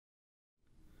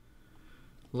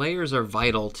Layers are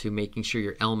vital to making sure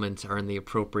your elements are in the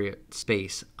appropriate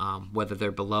space, whether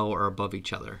they're below or above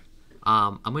each other.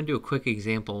 I'm going to do a quick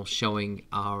example showing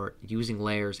our using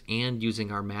layers and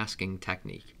using our masking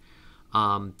technique.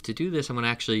 To do this, I'm going to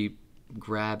actually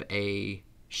grab a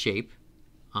shape,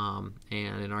 and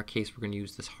in our case, we're going to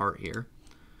use this heart here.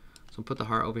 So I'll put the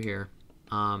heart over here,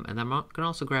 and I'm going to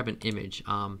also grab an image.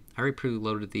 I already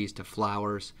preloaded these to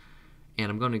flowers,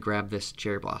 and I'm going to grab this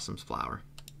cherry blossoms flower.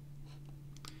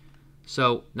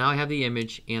 So now I have the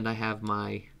image and I have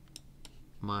my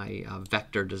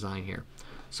vector design here.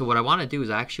 So what I want to do is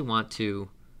I actually want to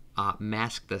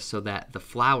mask this so that the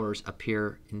flowers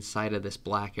appear inside of this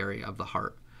black area of the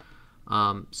heart.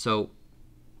 So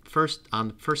first,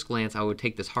 on first glance, I would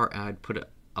take this heart and I'd put it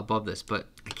above this, but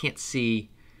I can't see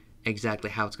exactly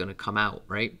how it's going to come out,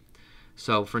 right?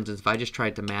 So for instance, if I just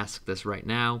tried to mask this right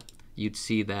now, you'd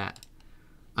see that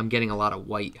I'm getting a lot of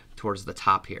white towards the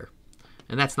top here.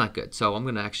 And that's not good. So I'm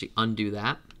going to actually undo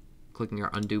that, clicking our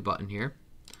undo button here.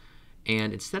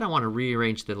 And instead I want to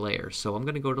rearrange the layers. So I'm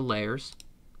going to go to layers,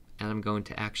 and I'm going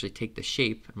to actually take the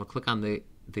shape. I'm going to click on the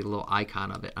little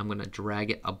icon of it. I'm going to drag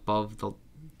it above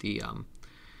the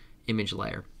image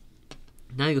layer.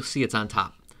 Now you'll see it's on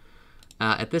top.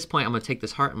 At this point, I'm going to take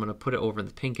this heart, I'm going to put it over in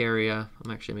the pink area.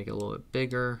 I'm actually make it a little bit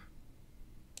bigger.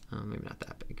 Maybe not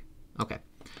that big. Okay.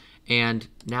 And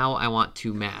now I want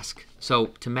to mask. So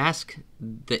to mask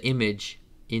the image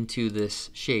into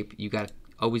this shape, you got to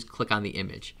always click on the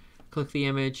image. Click the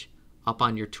image. Up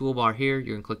on your toolbar here,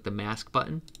 you're going to click the mask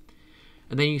button.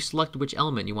 And then you select which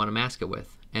element you want to mask it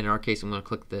with. And in our case, I'm going to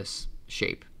click this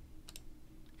shape.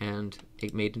 And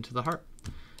it made into the heart.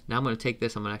 Now I'm going to take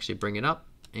this, I'm going to actually bring it up,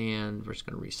 and we're just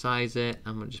going to resize it.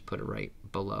 I'm going to just put it right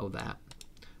below that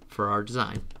for our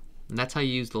design. And that's how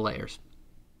you use the layers.